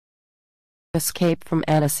Escape from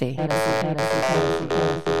Annecy.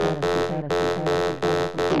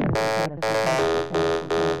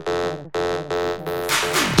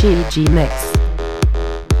 GG Mix.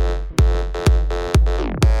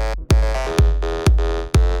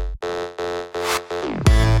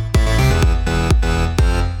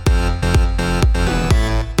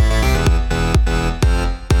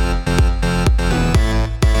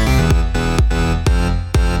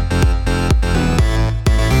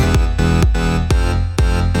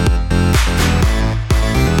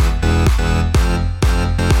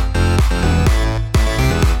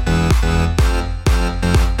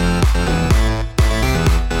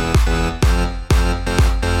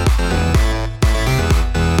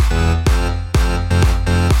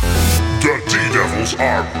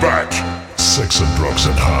 Are back. Sex and drugs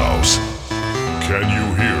and house. Can you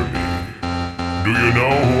hear me? Do you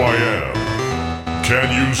know who I am? Can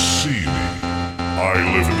you see me? I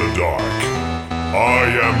live in the dark. I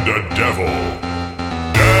am the devil.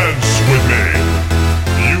 Dance with me.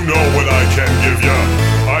 You know what I can give ya.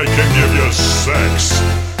 I can give you sex.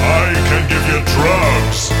 I can give you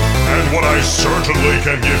drugs. And what I certainly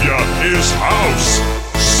can give ya is house.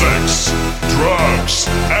 Sex, drugs,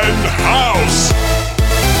 and house.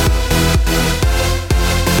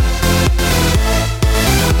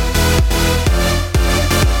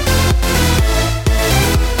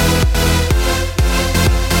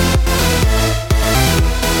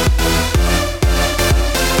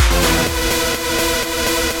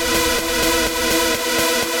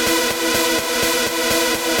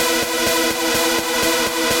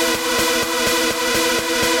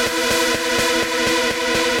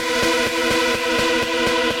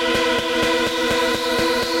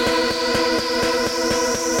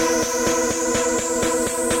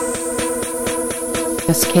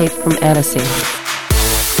 Escape from Annecy.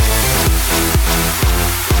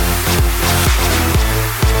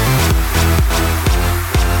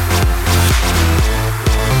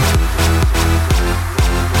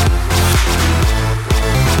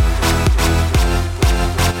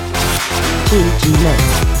 GG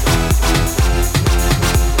Mix.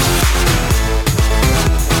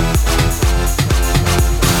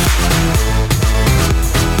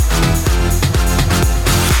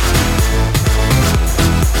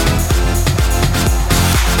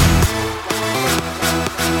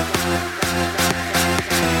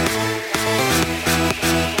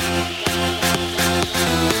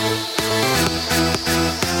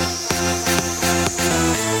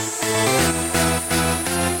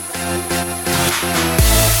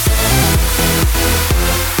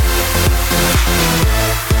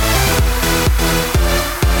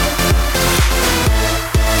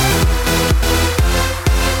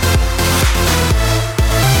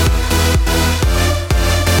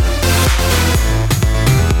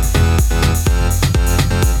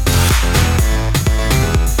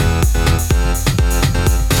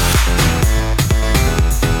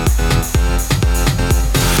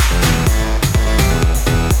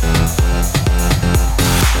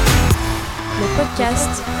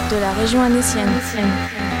 De la région annécienne.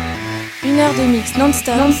 Une heure de mix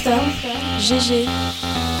non-stop. GG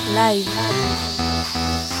Live.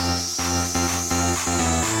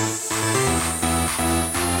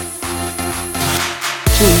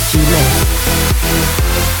 GG Mix.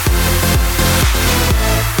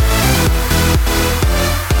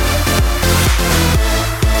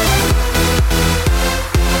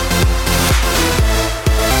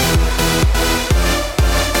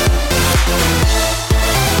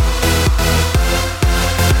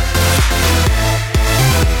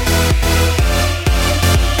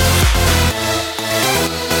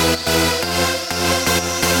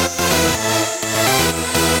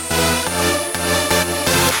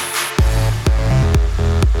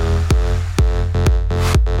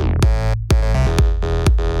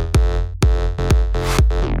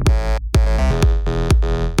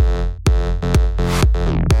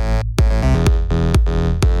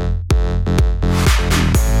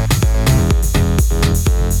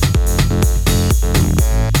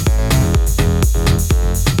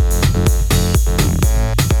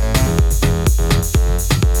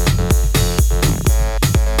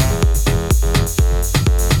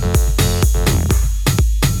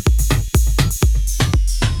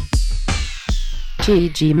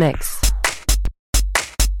 GG Mix.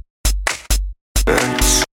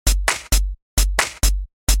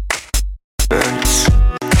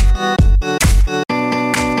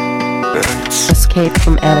 Escape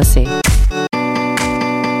from Annecy.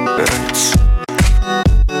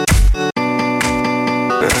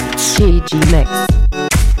 GG Mix.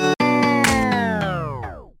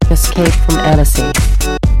 Escape from Annecy.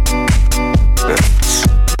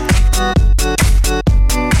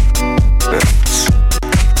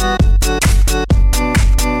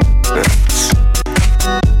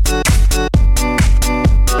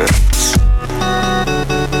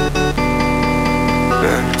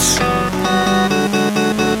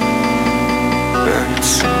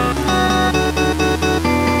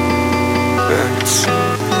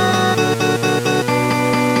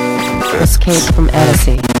 Escape from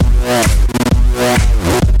Odyssey.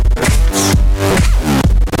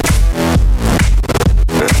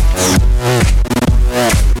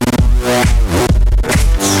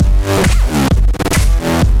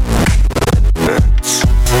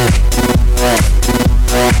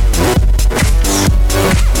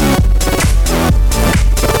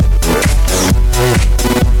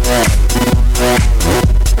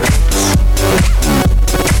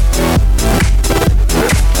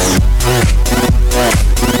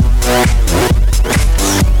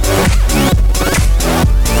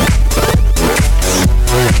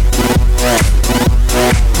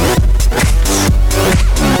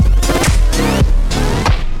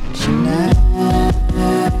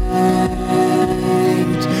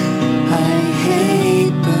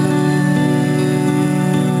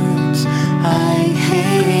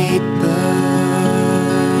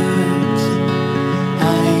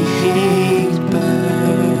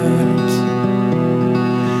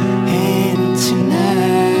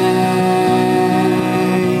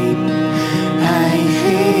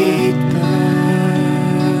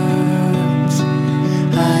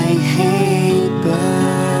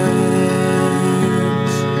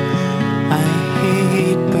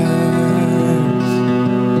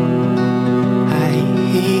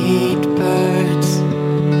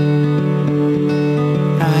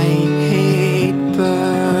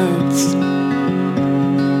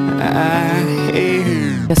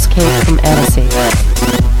 Escape from Odyssey.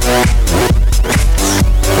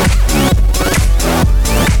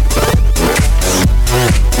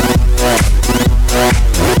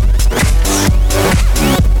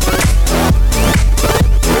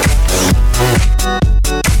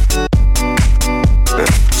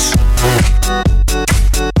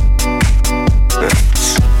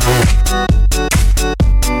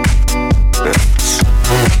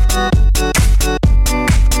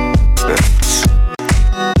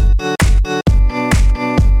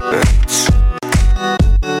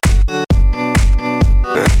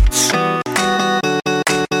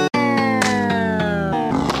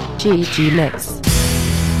 GG Mix.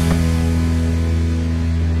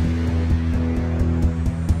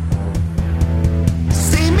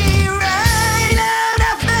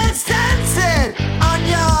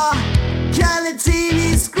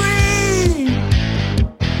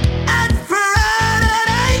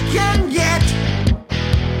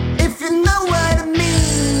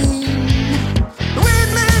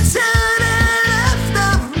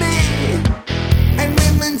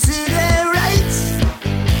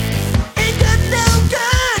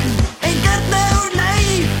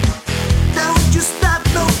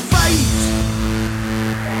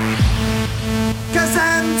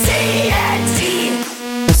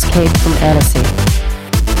 Escape from Odyssey.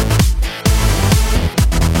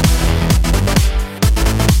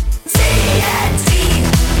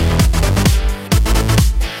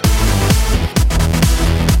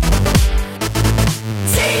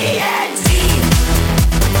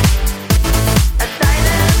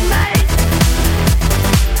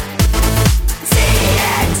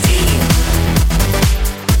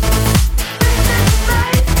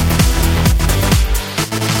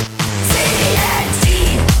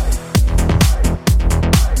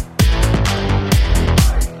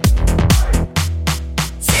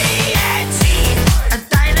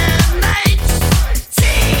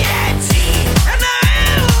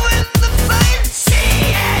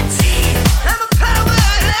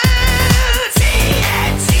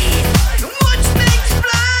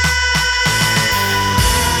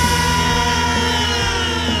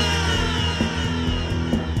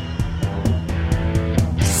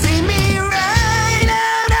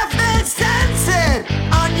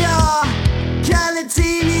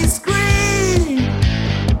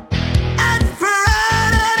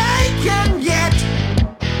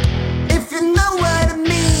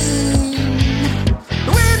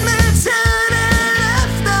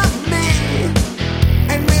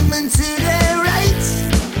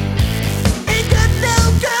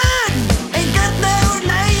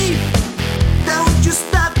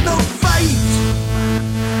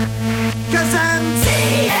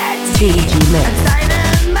 GG Mix.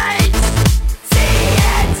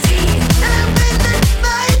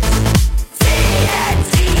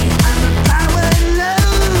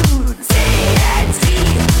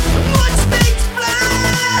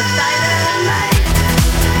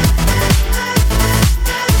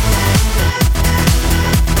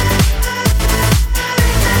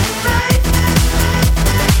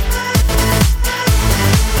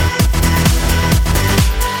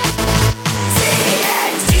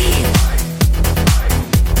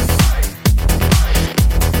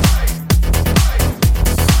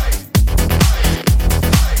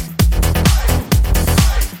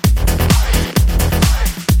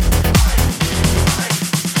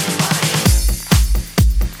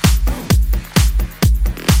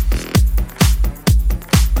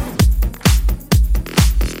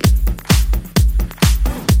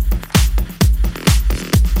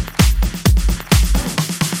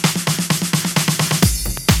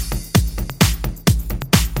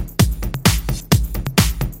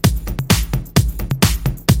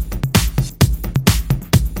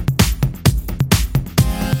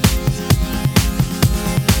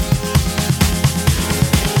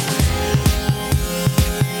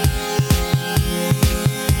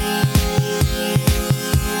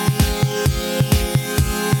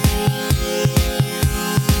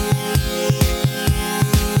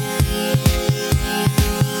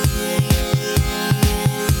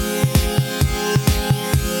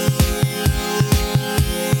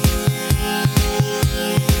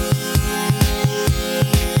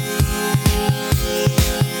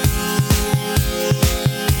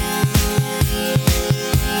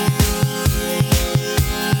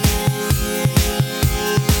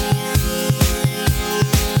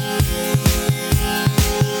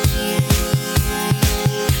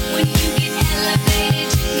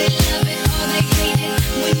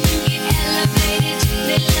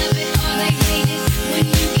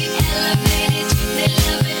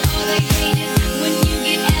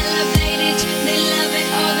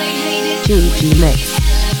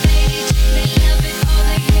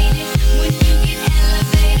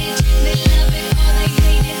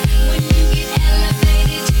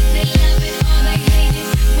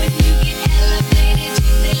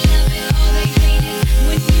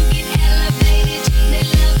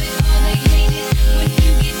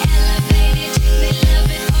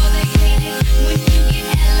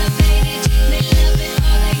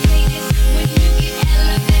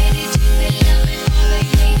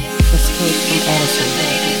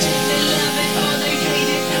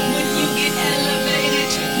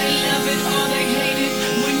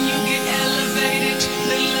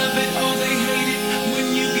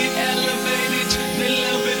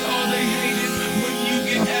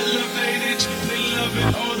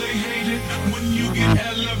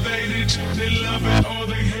 they love it or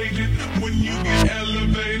they hate it. When you get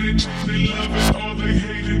elevated, they love it or they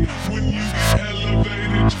hate it. When you get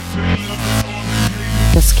elevated, they love it or they hate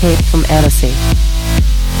it. Escape from Odyssey.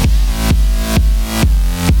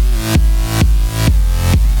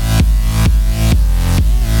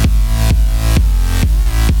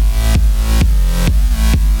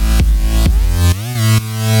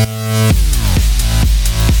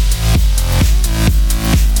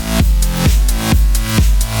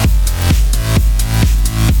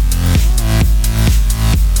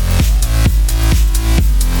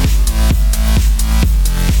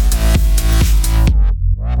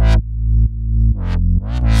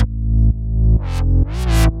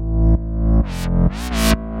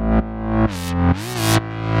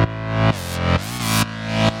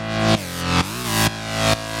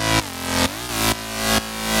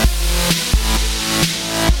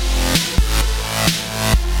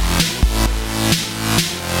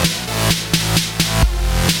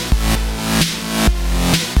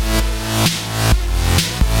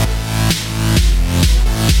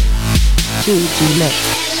 GG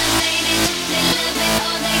Mix.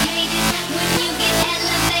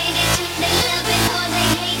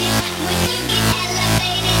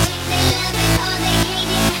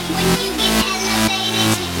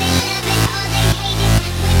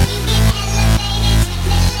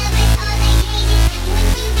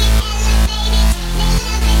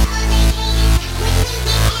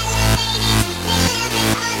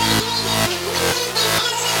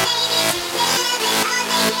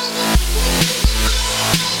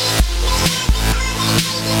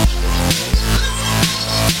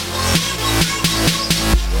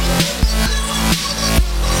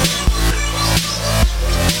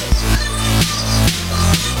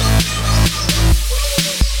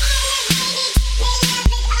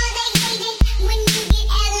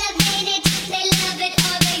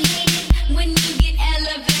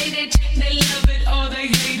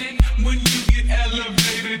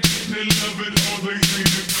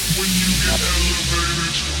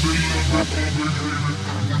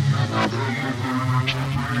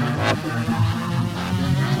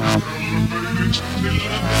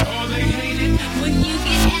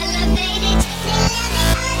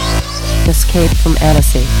 Escape from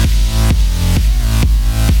Odyssey.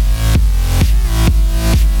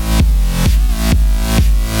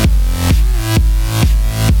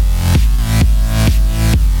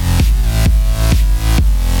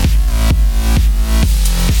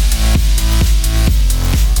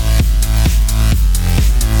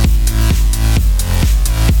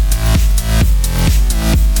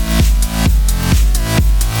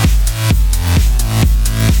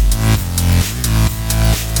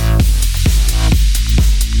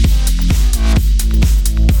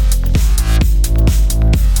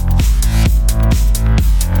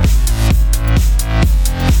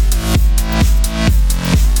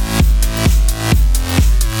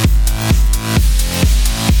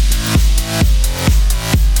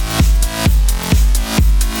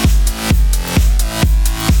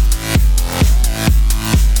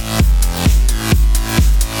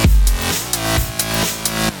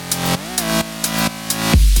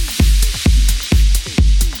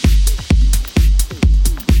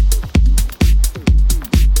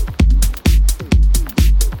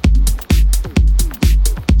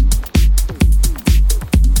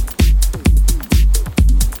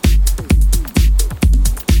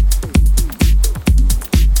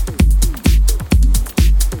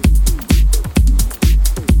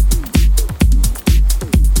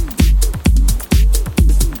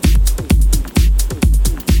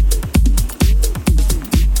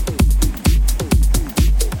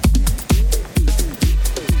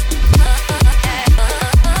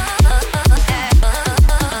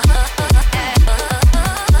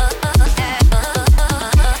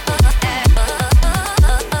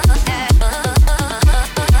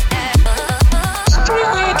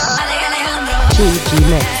 GG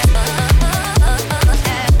Mix.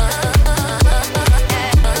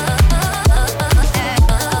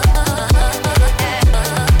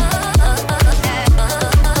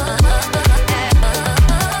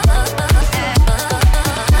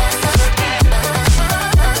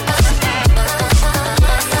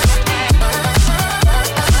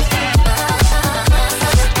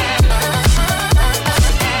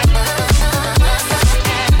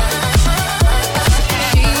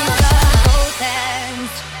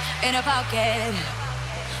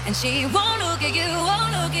 And she won't look at you,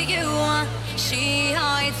 won't look at you. She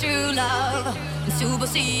hides through love and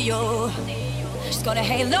superstition. She's got a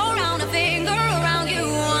halo around, a finger around you.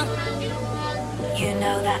 You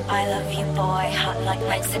know that I love you, boy. Hot like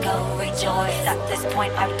Mexico, rejoice. At this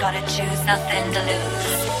point, I've gotta choose, nothing to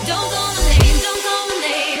lose. Don't call my name, don't call my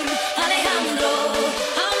name. Alejandro,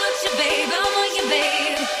 I'm not your babe, I'm not your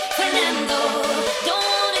babe. Fernando, don't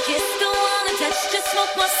wanna kiss, don't wanna touch, just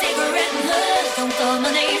smoke my cigarette and hush. Don't call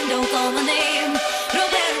my name, don't call my name.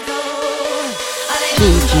 Roberto,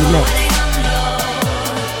 Alejandro, Alejandro.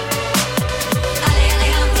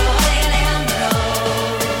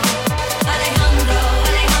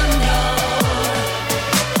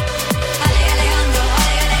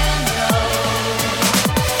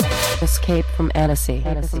 Escape from Annecy.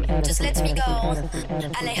 Just let me go,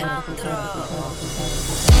 Alejandro.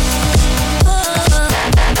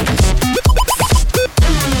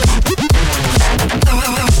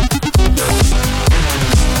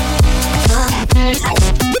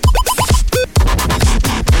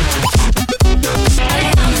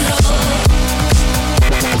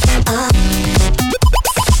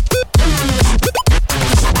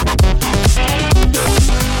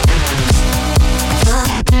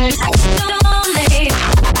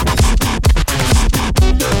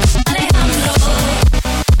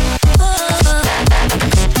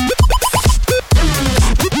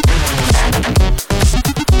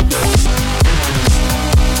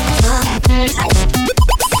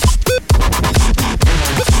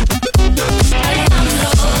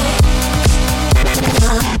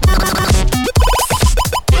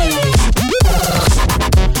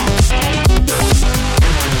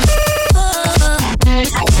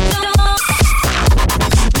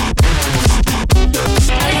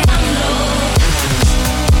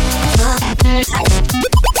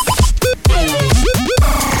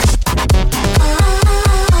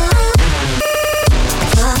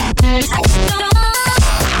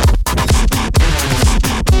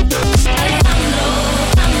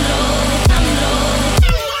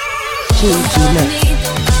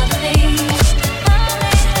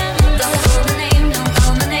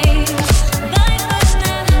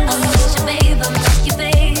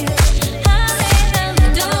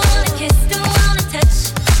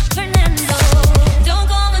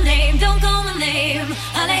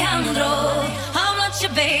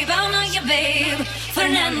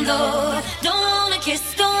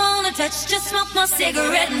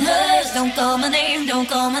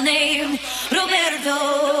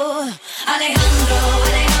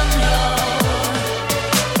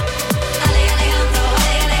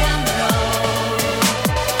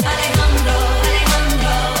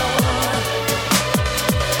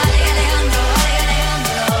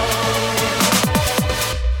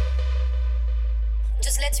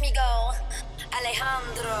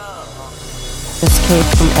 Escape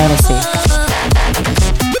from Annecy.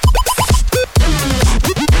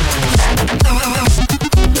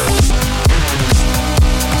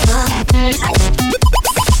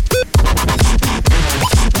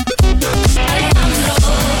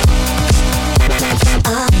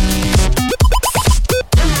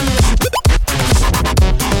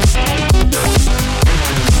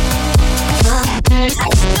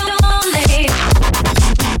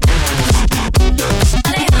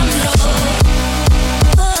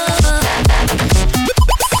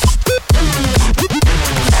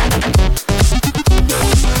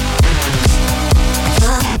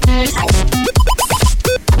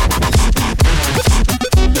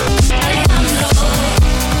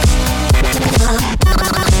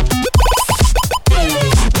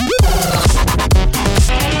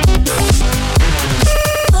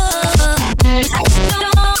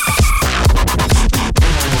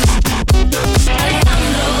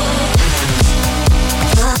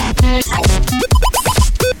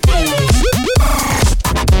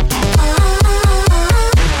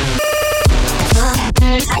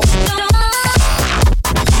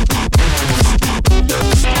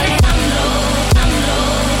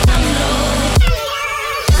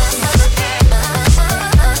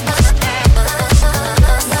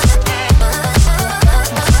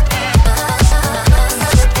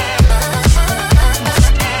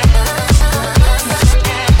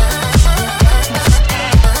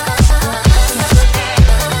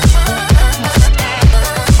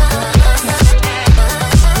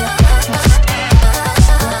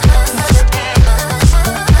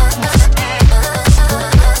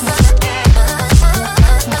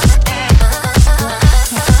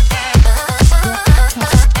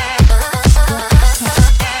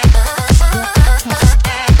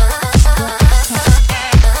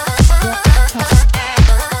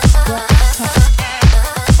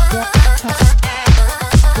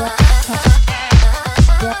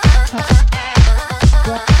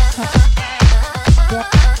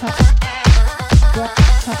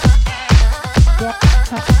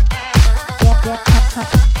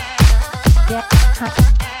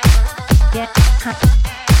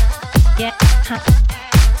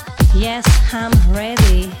 Yes, I'm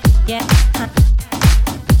ready. Yeah,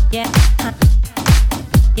 yeah,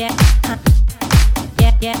 yeah,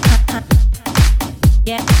 yeah, yeah,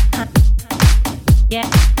 yeah,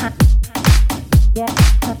 yeah,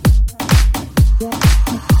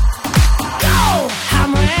 go!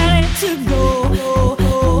 I'm ready to go.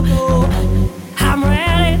 I'm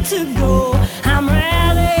ready to go. I'm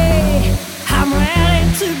ready. I'm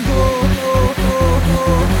ready to go.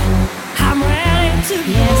 I'm ready to go.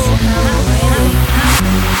 Yes, I'm ready.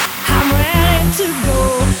 I'm ready to go.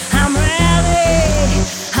 I'm ready.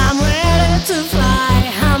 I'm ready to fly.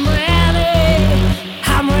 I'm ready.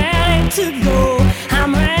 I'm ready to go.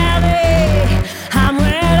 I'm ready. I'm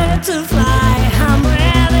ready to fly. I'm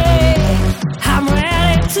ready. I'm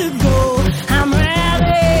ready to go. I'm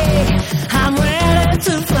ready. I'm ready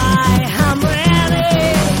to fly. I'm ready.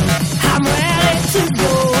 I'm ready to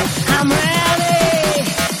go. I'm ready.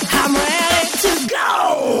 I'm ready to go.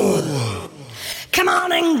 Come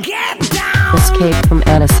on and get down. Escape from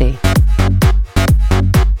Annecy.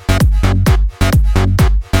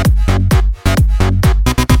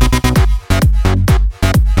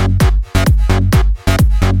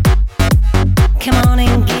 Come on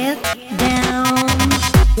and get down.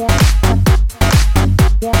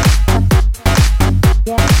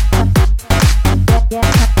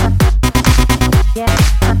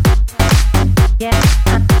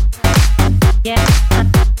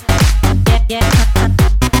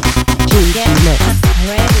 G Mix.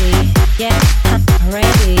 Ready.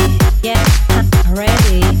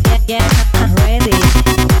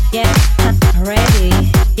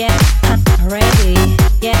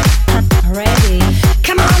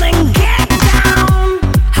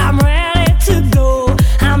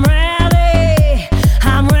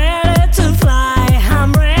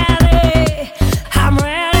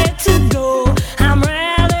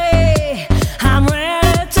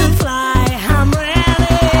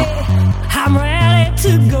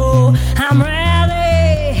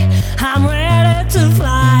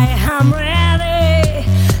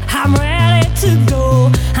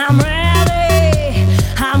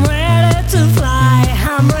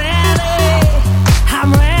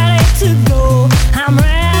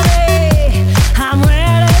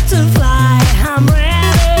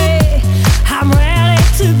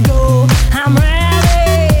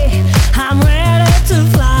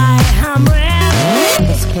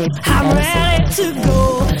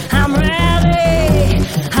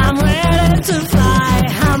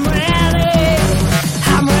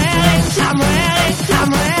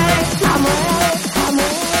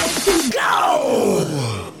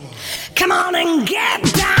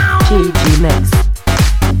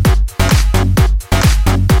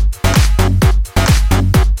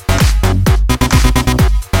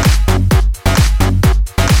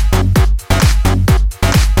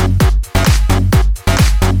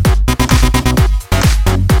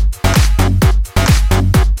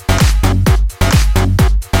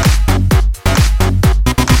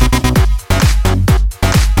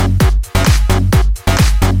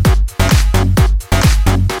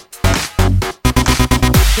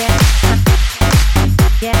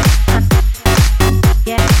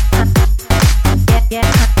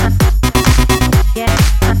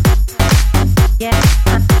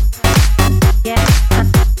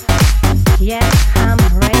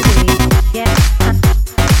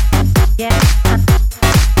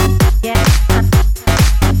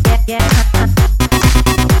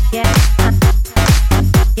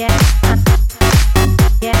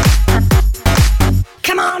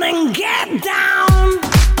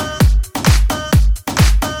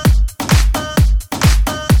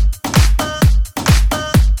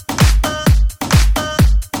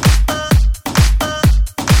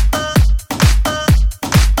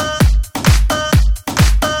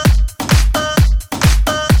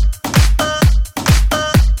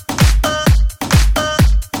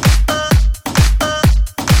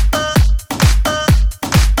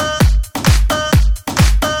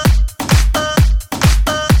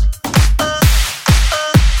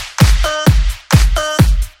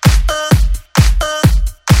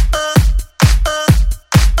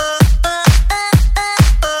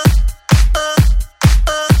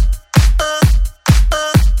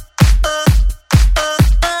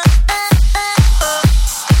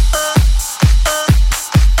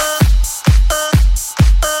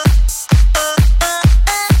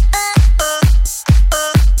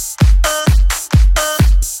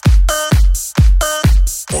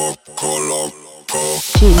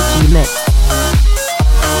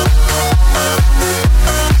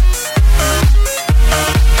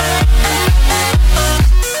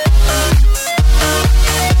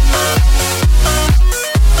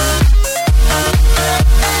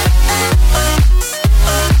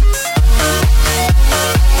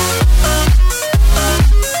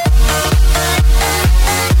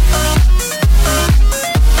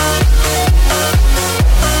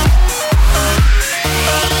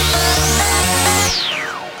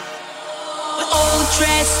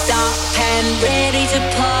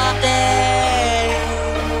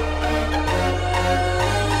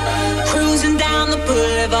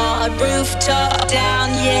 boulevard, rooftop down,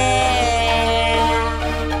 yeah.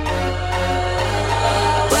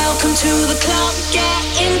 Welcome to the club,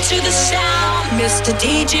 get into the sound. Mr.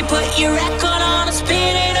 DJ, put your record on and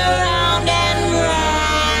spin it around and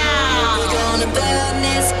round. We're gonna burn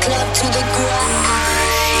this club to the ground.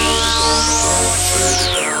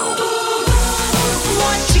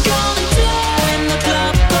 What you gonna do when the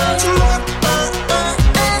club goes?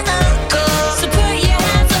 So put your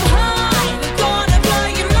hands up high, we're gonna blow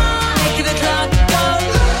your mind. The club goes.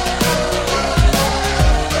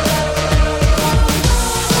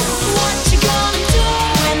 What you gonna do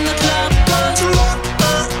when the club goes?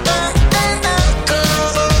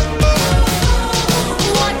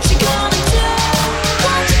 What you gonna do? What you gonna do?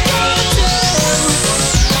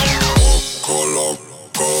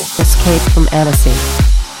 Escape from Annecy.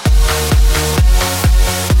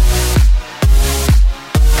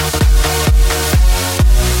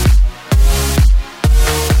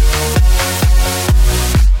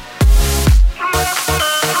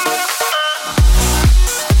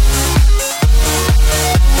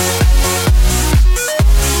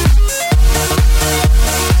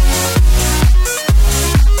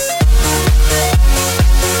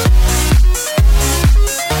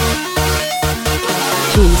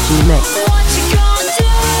 GG Mix. What you gonna do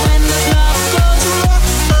when the club goes?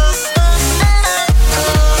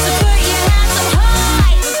 So put your hands up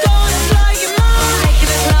high, we're gonna blow your mind.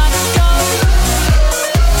 The club goes.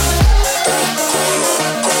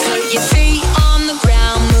 Put your feet on the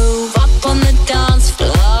ground, move up on the dance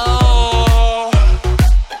floor.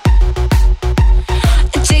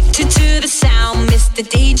 Addicted to the sound, Mr.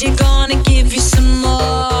 DJ gonna give you some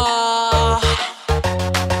more.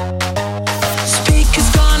 Speakers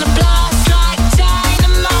gonna blast like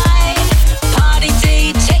dynamite. Party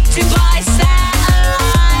detected by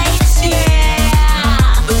satellites, yeah.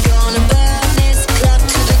 We're gonna burn this club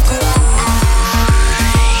to the ground.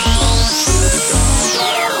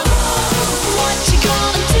 What you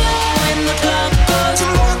gonna do when the club goes?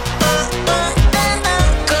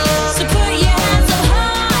 So put your hands up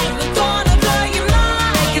high, we're gonna blow your mind.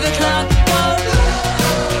 The club goes.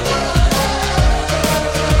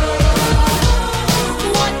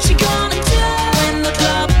 What you gonna do when the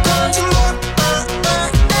club goes?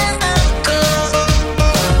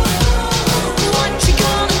 What you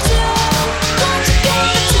gonna do? What you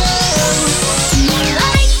gonna do? You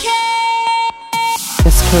like it?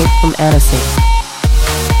 Escape from Annecy.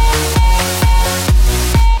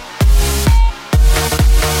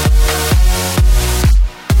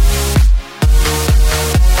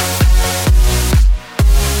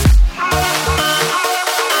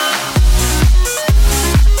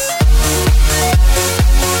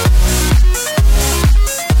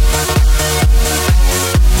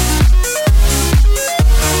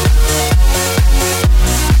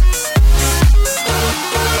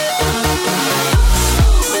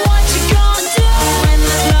 What you gonna do when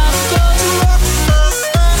the club goes?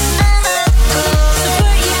 So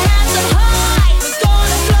put your hands up high, we're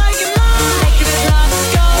gonna blow your mind. The club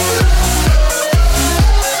goes.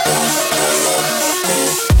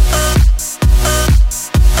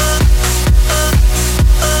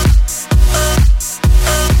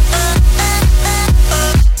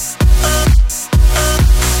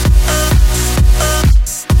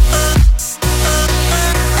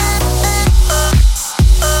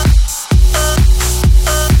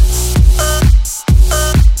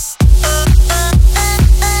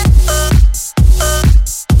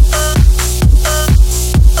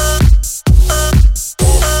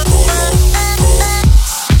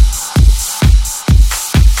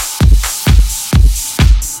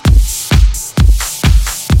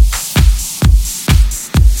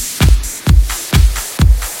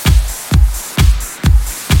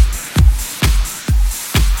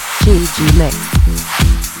 GG Mix.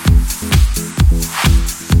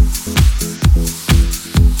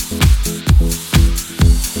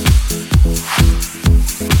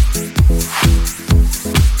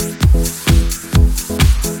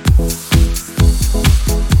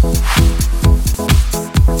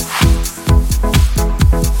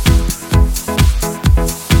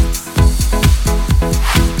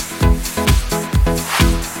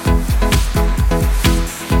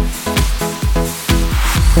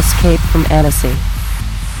 Escape from Annecy.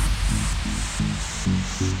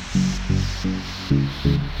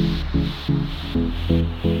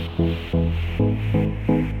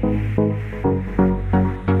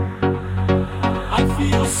 I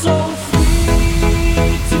feel so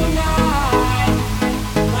free tonight,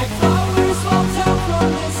 like flowers fall down from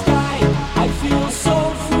the sky. I feel so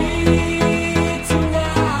free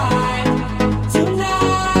tonight, tonight.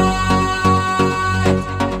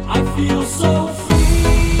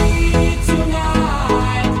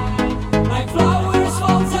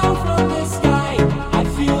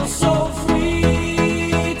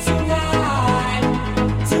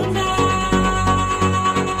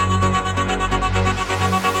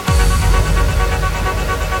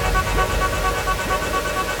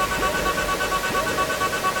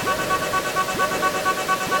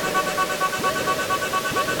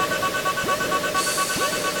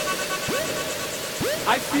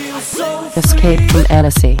 Escape from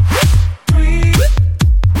Annecy.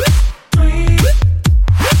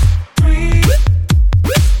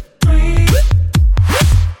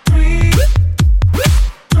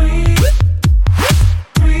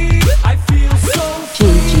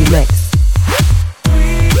 GG Mix.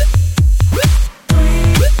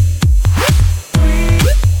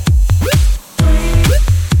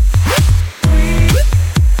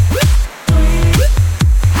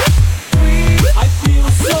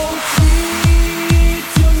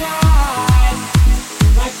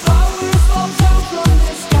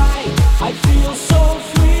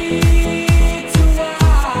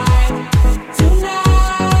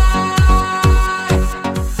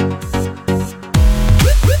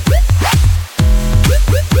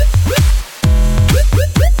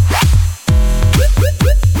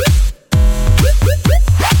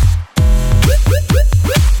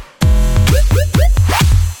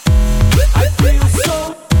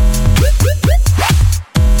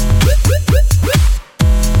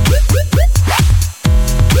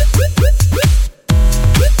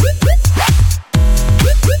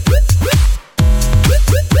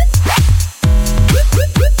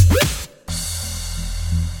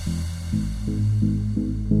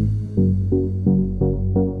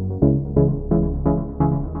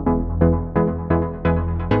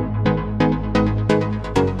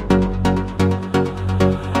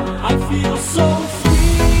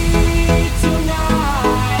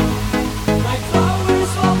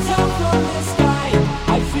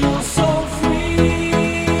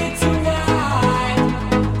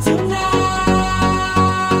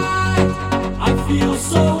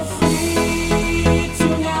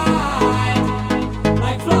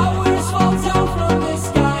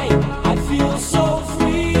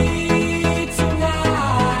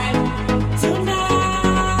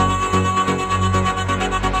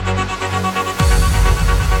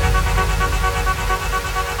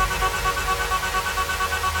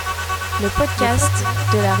 Le podcast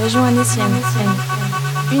de la région annécienne.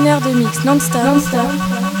 1 heure de mix non-stop.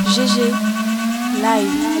 GG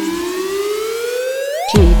Live.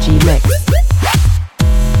 GG Mix.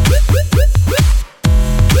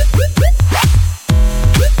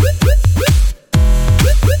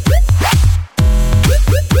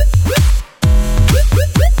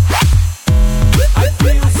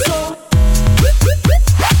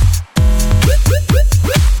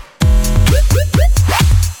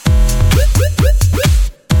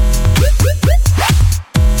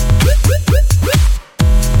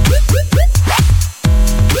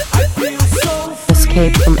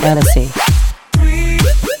 Escape from Annecy.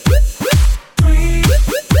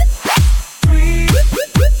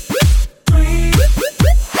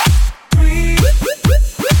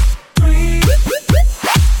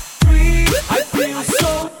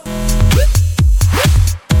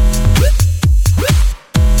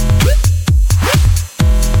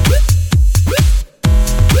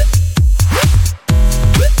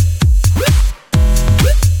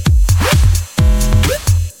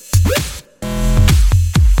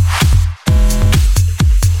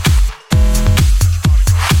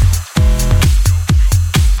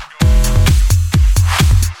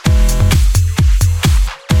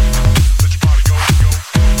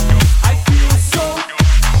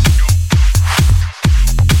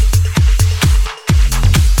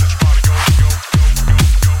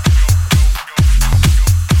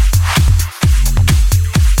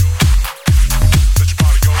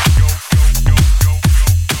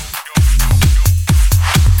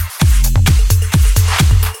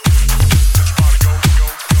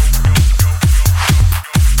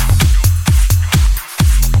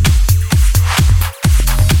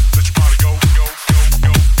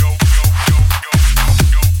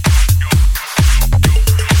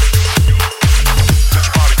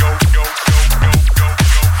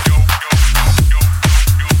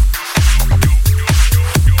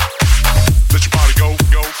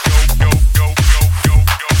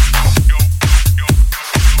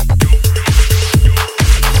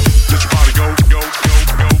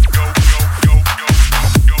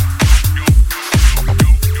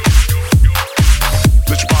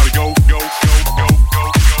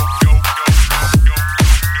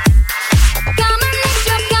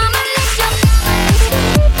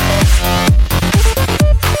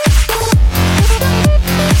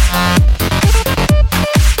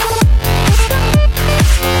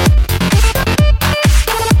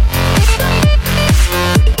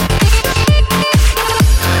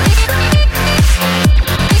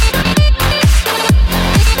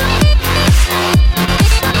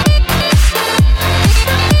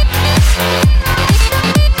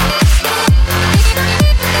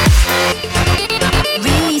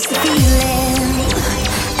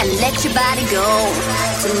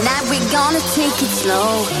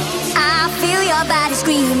 your body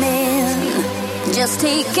screaming. Just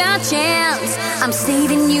take a chance. I'm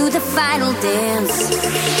saving you the final dance.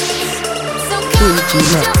 So come on, let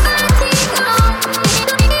your body go.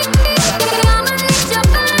 Come on, let your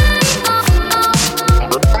body go.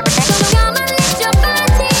 So come on, let your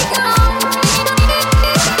body go. Come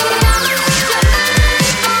on, let your body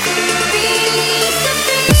go. Release the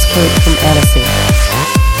beat. Escape from Annecy.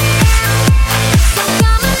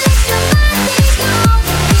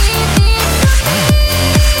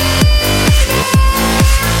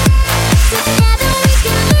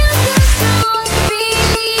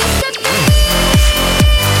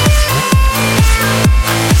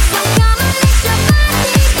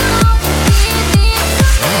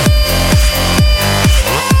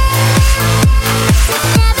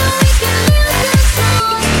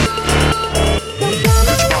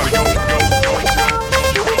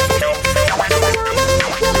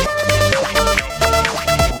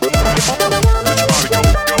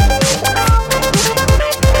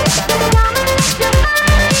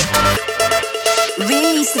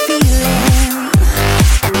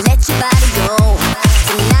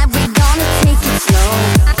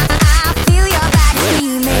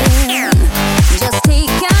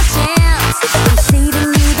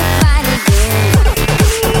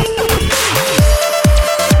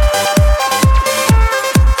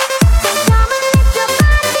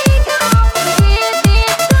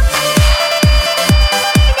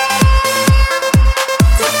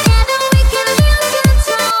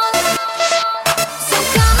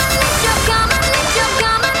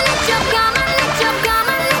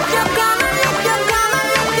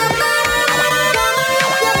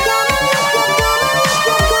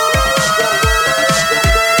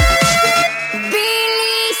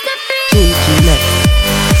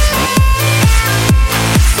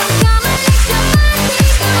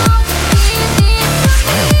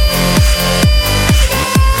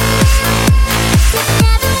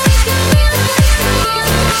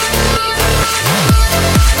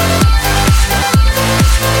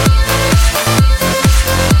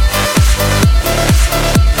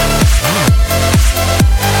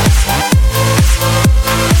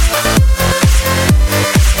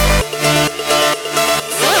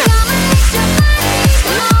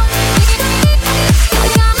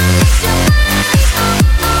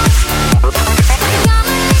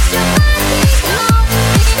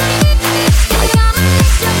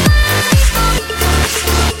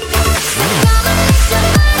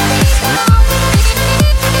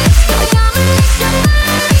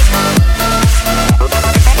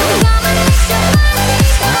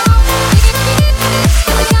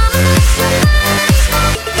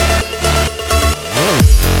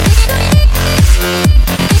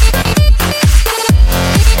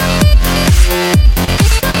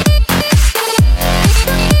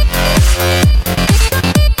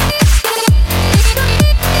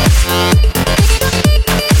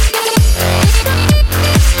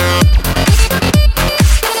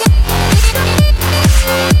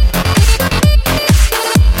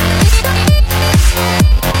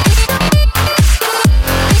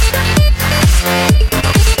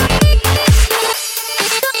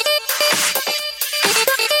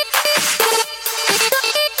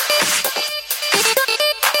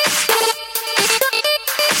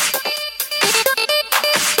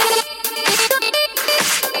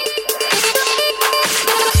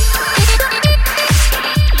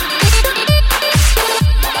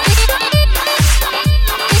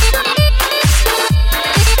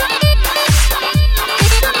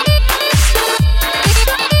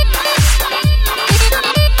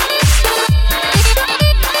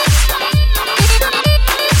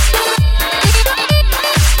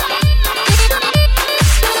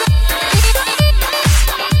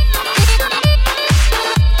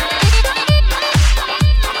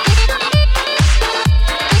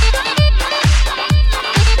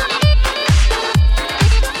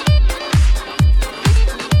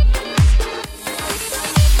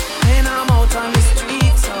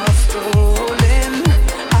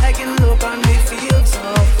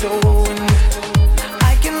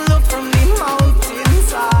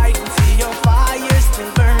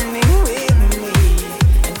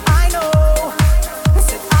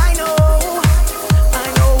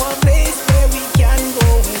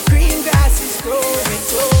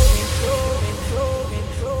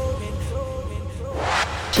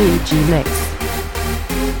 GG Mix.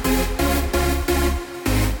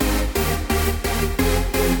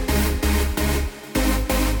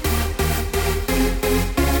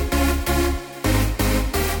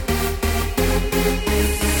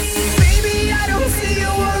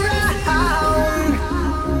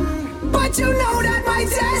 You know that my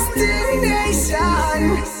destination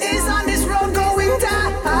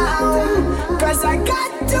 'cause I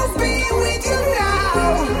got to be with you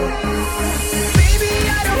now. Baby,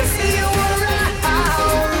 I don't see you around,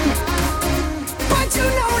 but you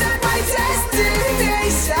know that my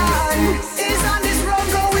destination is on this road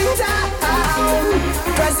going down,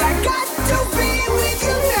 'cause I got to be with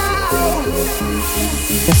you now.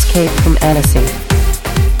 Escape from Annecy.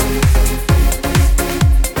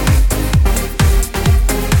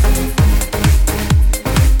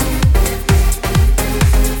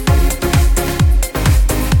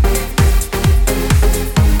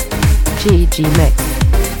 GG Mix.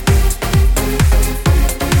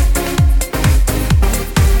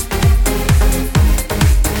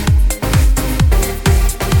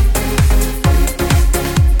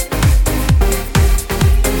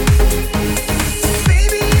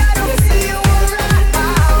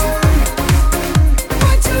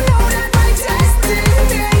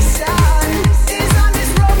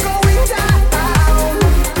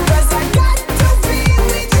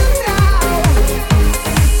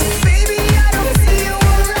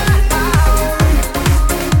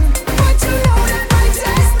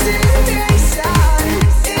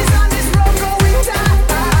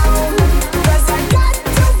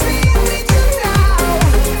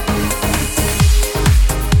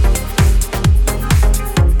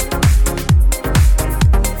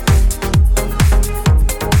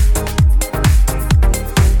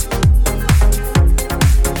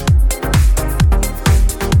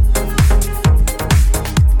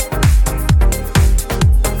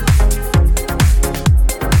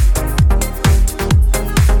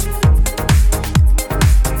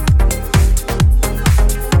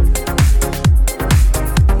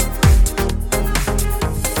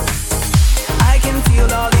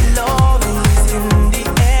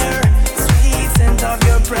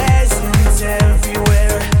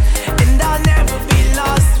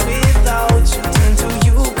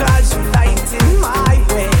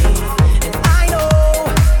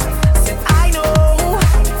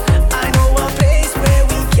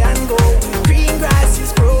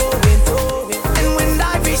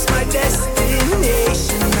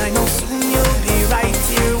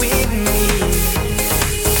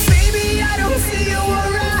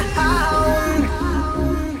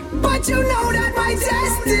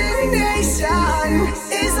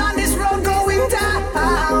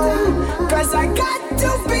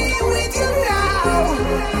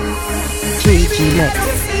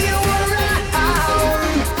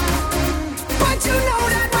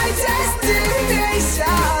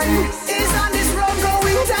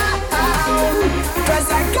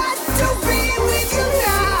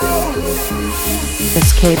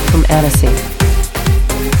 Escape from Annecy.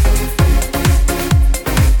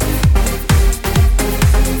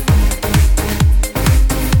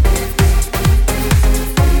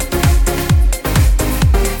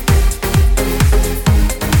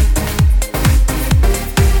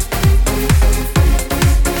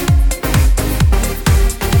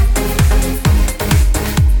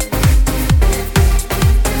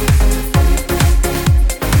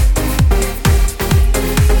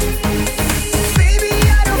 Baby,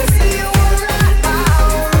 I don't see you around.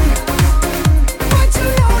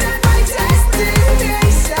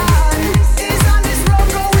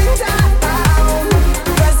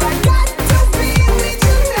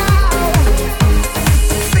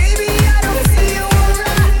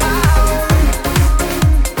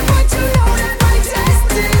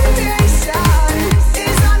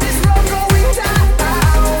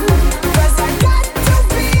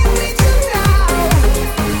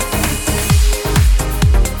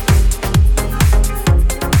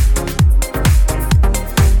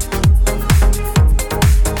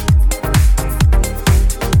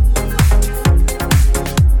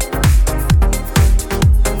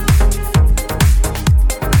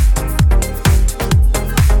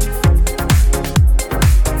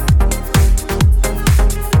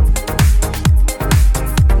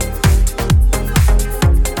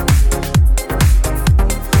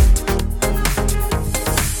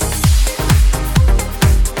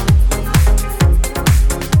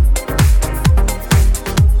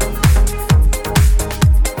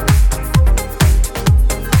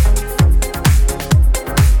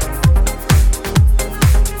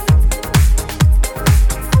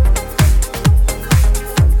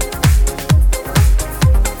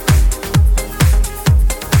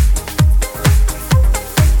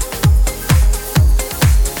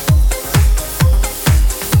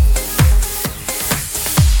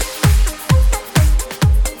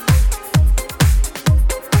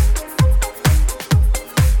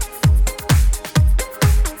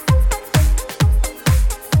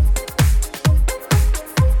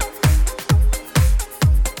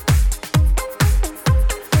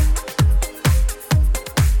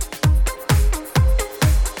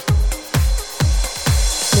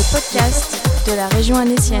 de la région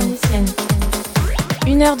annécienne.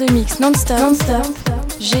 1 heure de mix non-stop.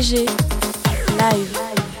 GG live.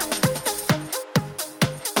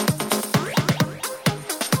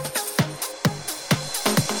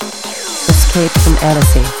 Escape from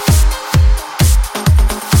Annecy.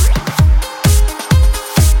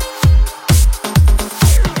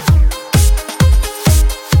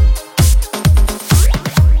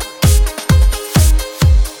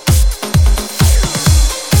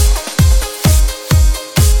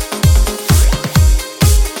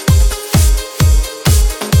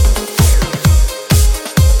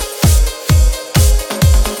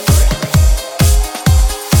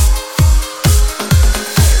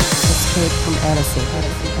 From Annecy.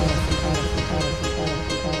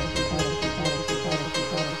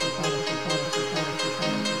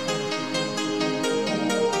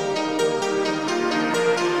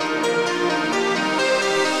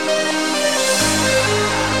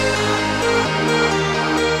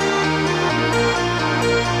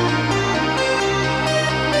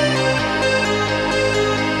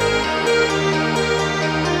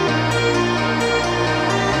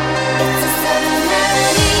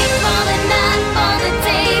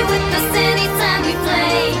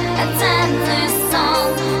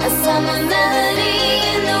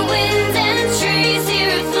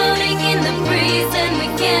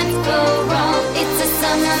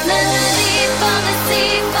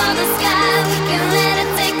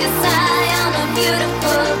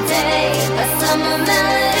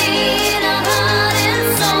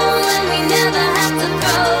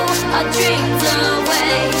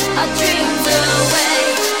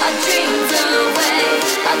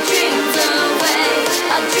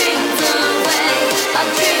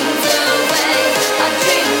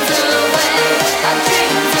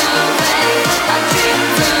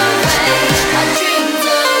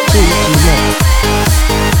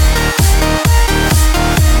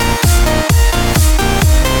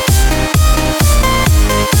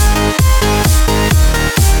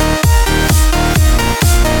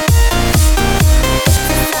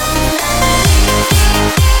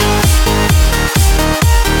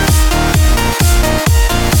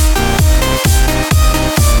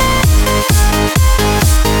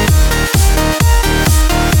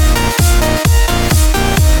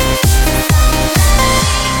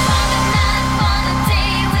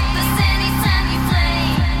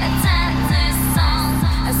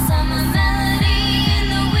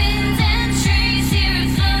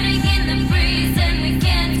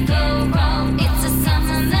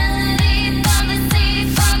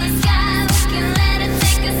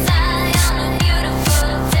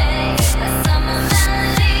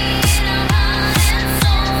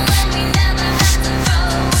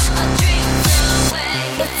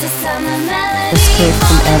 Escape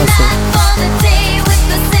from Annecy.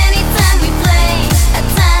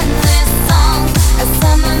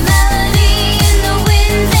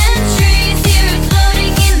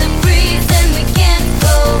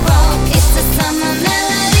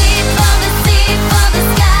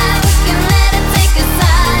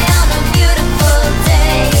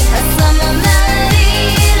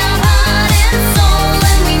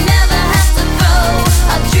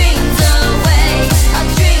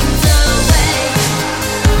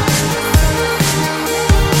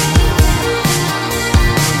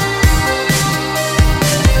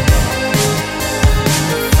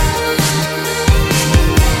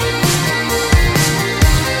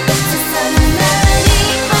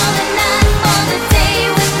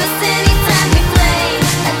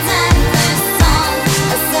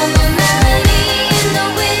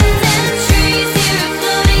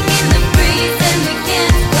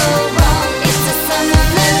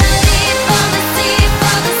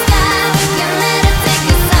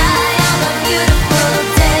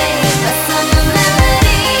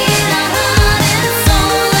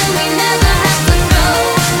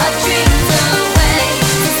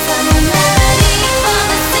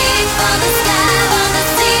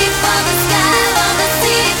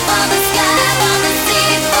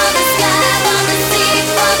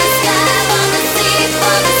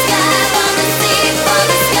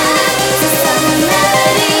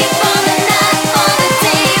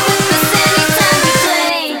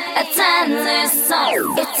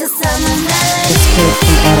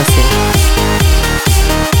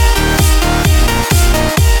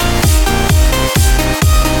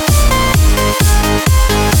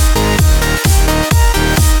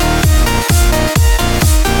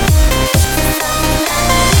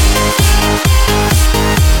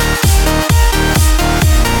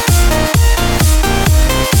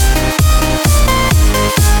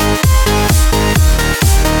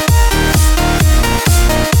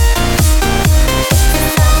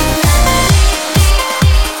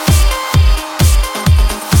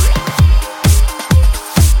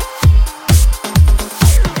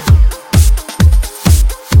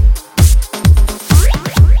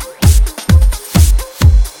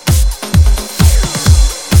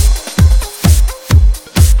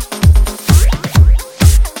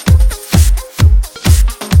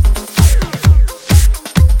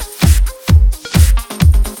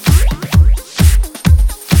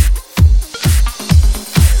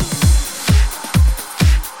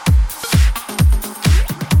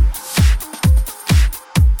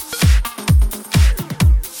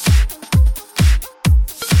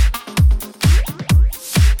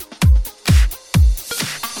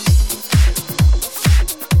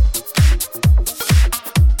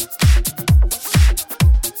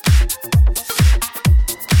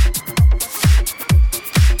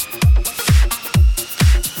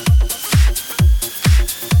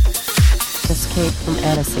 Escape from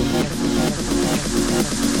Odyssey.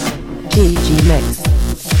 GG Mix.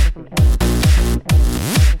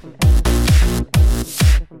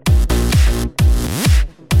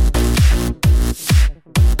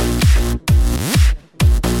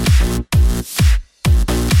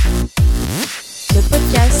 Le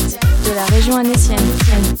podcast de la région annécienne.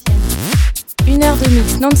 1 heure de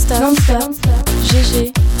mix non-stop.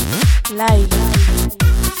 GG Live.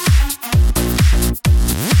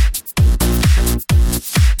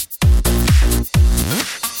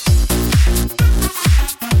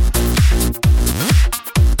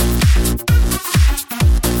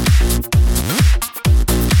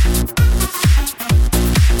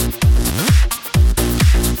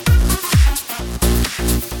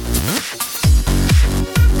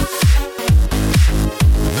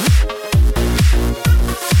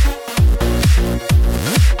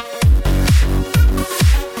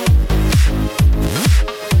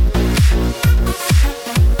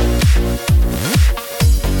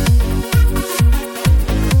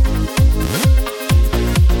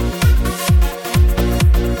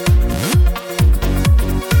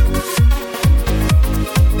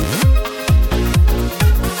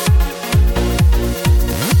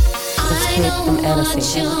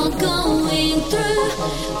 What you're going through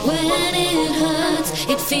when it hurts,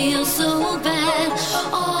 it feels so bad.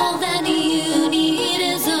 All that you need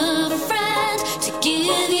is a friend to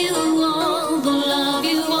give you all the love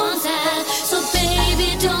you once had. So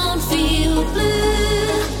baby, don't feel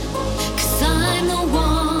blue, 'cause I'm the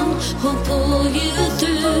one who'll pull you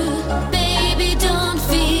through. Baby, don't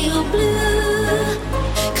feel blue,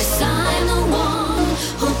 'cause I'm the one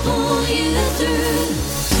who'll pull you through.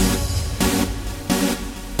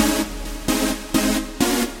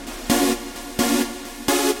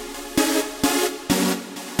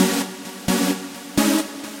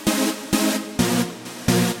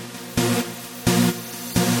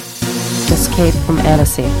 Escape from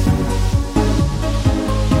Odyssey.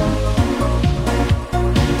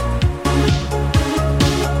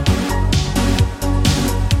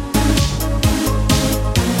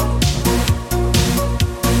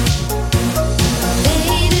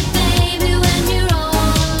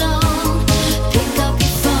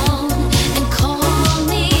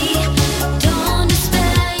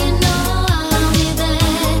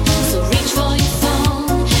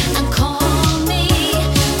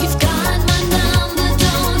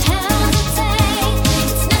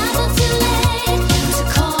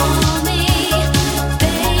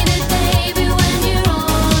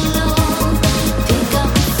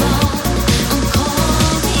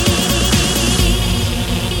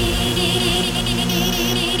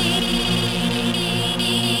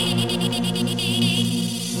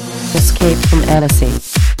 Escape from Odyssey.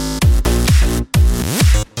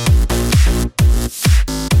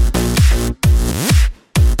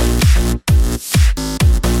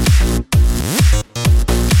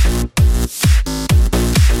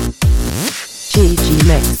 GG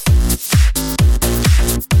Mix.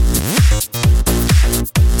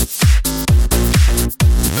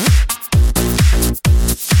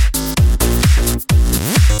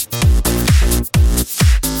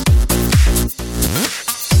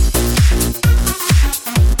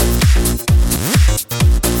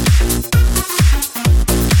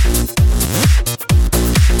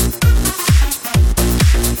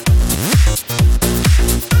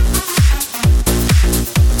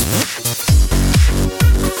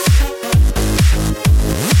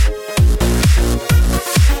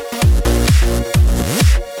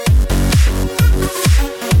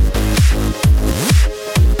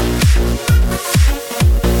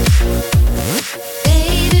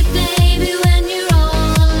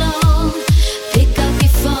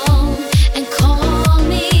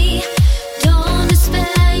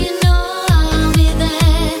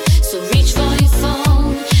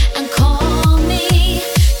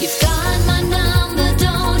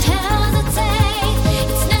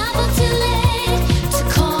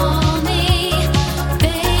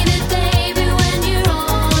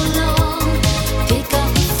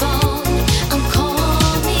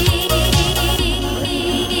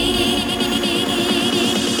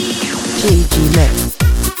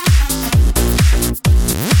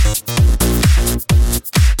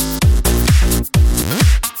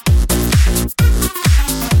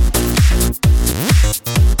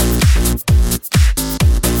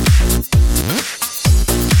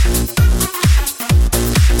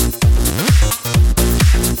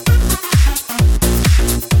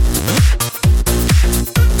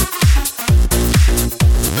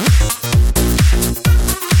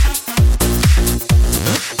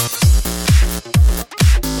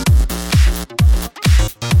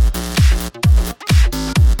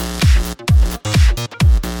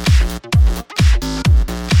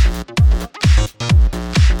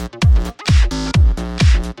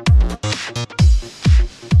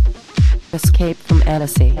 Escape from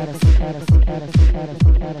Annecy.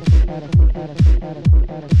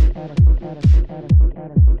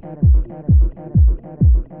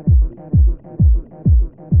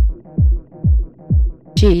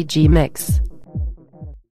 GG Mix.